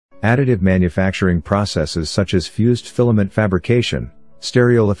Additive manufacturing processes such as fused filament fabrication,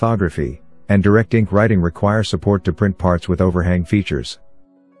 stereolithography, and direct ink writing require support to print parts with overhang features.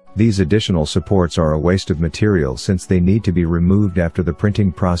 These additional supports are a waste of material since they need to be removed after the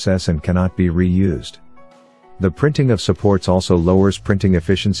printing process and cannot be reused. The printing of supports also lowers printing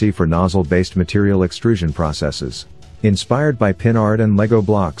efficiency for nozzle-based material extrusion processes. Inspired by pin art and Lego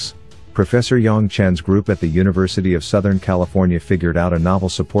blocks, Professor Yang Chen's group at the University of Southern California figured out a novel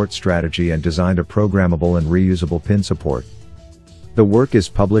support strategy and designed a programmable and reusable pin support. The work is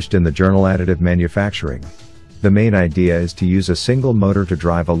published in the journal Additive Manufacturing. The main idea is to use a single motor to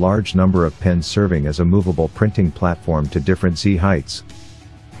drive a large number of pins serving as a movable printing platform to different Z heights.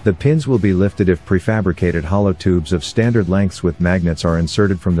 The pins will be lifted if prefabricated hollow tubes of standard lengths with magnets are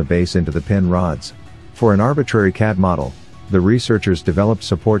inserted from the base into the pin rods. For an arbitrary CAD model, the researchers developed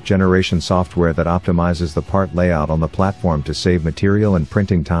support generation software that optimizes the part layout on the platform to save material and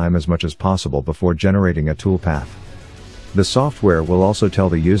printing time as much as possible before generating a toolpath. The software will also tell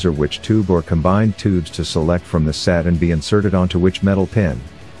the user which tube or combined tubes to select from the set and be inserted onto which metal pin.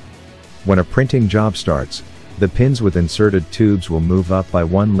 When a printing job starts, the pins with inserted tubes will move up by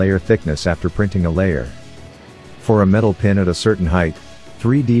one layer thickness after printing a layer. For a metal pin at a certain height,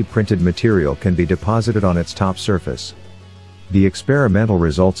 3D printed material can be deposited on its top surface. The experimental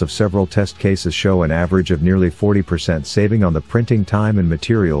results of several test cases show an average of nearly 40% saving on the printing time and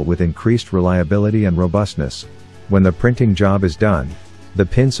material with increased reliability and robustness. When the printing job is done, the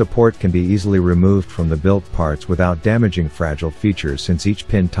pin support can be easily removed from the built parts without damaging fragile features since each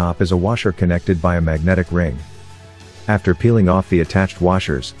pin top is a washer connected by a magnetic ring. After peeling off the attached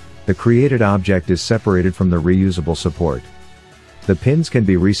washers, the created object is separated from the reusable support. The pins can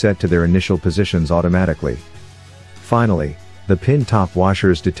be reset to their initial positions automatically. Finally, the pin top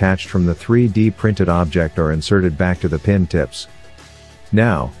washers detached from the 3D printed object are inserted back to the pin tips.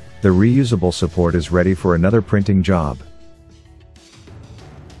 Now, the reusable support is ready for another printing job.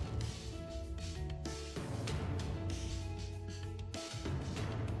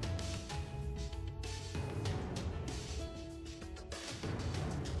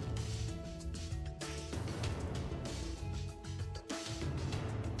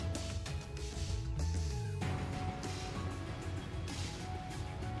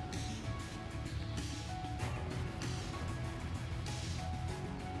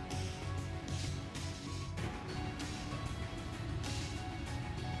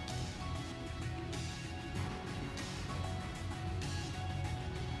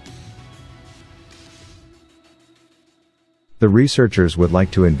 The researchers would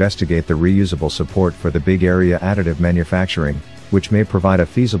like to investigate the reusable support for the big area additive manufacturing, which may provide a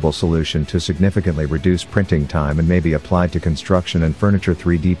feasible solution to significantly reduce printing time and may be applied to construction and furniture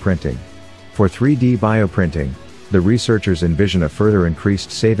 3D printing. For 3D bioprinting, the researchers envision a further increased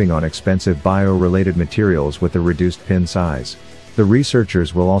saving on expensive bio-related materials with the reduced pin size. The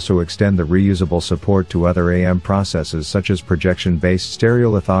researchers will also extend the reusable support to other AM processes such as projection-based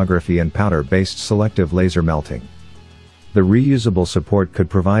stereolithography and powder-based selective laser melting. The reusable support could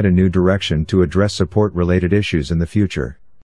provide a new direction to address support-related issues in the future.